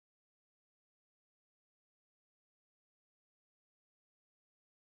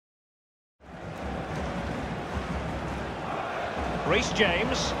Reece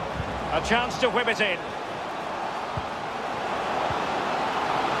James, a chance to whip it in.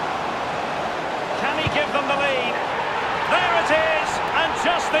 Can he give them the lead? There it is, and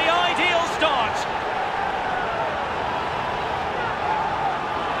just the ideal start.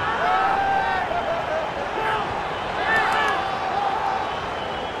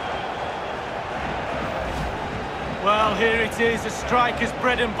 Well, here it is, a striker's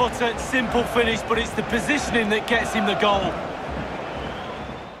bread and butter, simple finish, but it's the positioning that gets him the goal.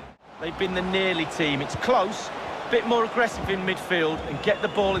 They've been the nearly team. It's close, a bit more aggressive in midfield and get the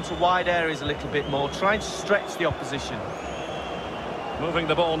ball into wide areas a little bit more, try and stretch the opposition. Moving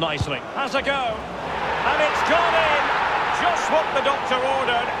the ball nicely. Has a go. And it's gone in. Just what the doctor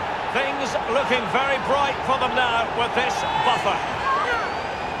ordered. Things looking very bright for them now with this buffer.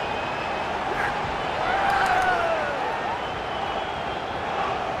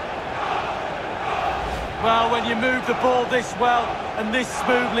 Well, when you move the ball this well and this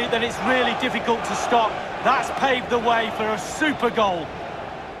smoothly, then it's really difficult to stop. That's paved the way for a super goal.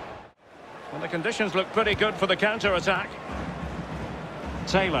 Well, the conditions look pretty good for the counter-attack.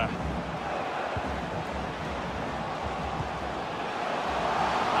 Taylor.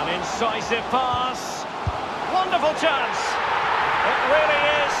 An incisive pass. Wonderful chance. It really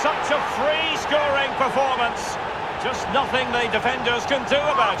is such a free-scoring performance. Just nothing the defenders can do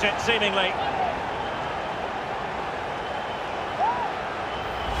about it, seemingly.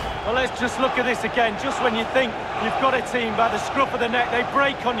 Well, let's just look at this again. Just when you think you've got a team by the scruff of the neck, they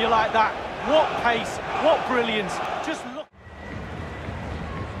break on you like that. What pace, what brilliance. Just look.